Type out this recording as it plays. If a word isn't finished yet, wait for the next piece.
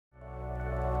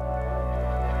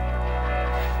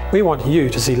We want you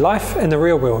to see life and the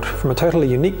real world from a totally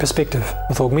unique perspective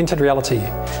with augmented reality,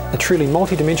 a truly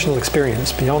multi-dimensional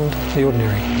experience beyond the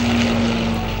ordinary.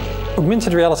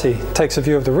 Augmented reality takes a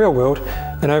view of the real world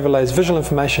and overlays visual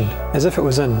information as if it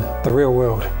was in the real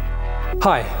world.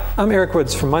 Hi, I'm Eric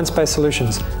Woods from MindSpace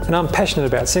Solutions, and I'm passionate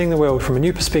about seeing the world from a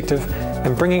new perspective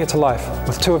and bringing it to life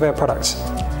with two of our products: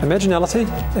 Imaginality,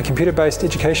 a computer-based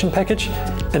education package,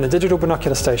 and the Digital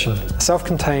Binocular Station, a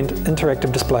self-contained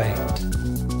interactive display.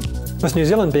 With New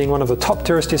Zealand being one of the top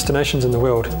tourist destinations in the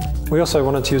world, we also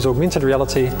wanted to use augmented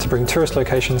reality to bring tourist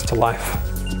locations to life.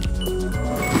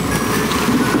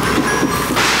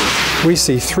 We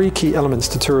see three key elements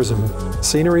to tourism: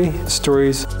 scenery,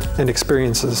 stories, and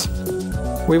experiences.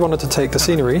 We wanted to take the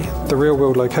scenery, the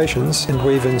real-world locations, and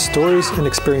weave in stories and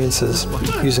experiences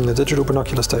using the Digital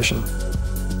Binocular Station,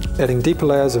 adding deeper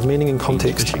layers of meaning and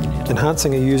context,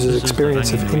 enhancing a user's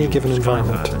experience of any given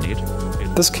environment.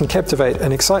 This can captivate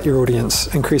and excite your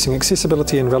audience, increasing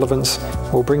accessibility and relevance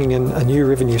while bringing in a new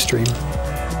revenue stream.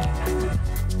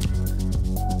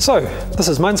 So, this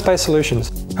is MindSpace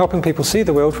Solutions, helping people see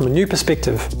the world from a new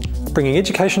perspective, bringing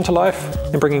education to life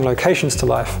and bringing locations to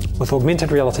life with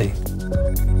augmented reality.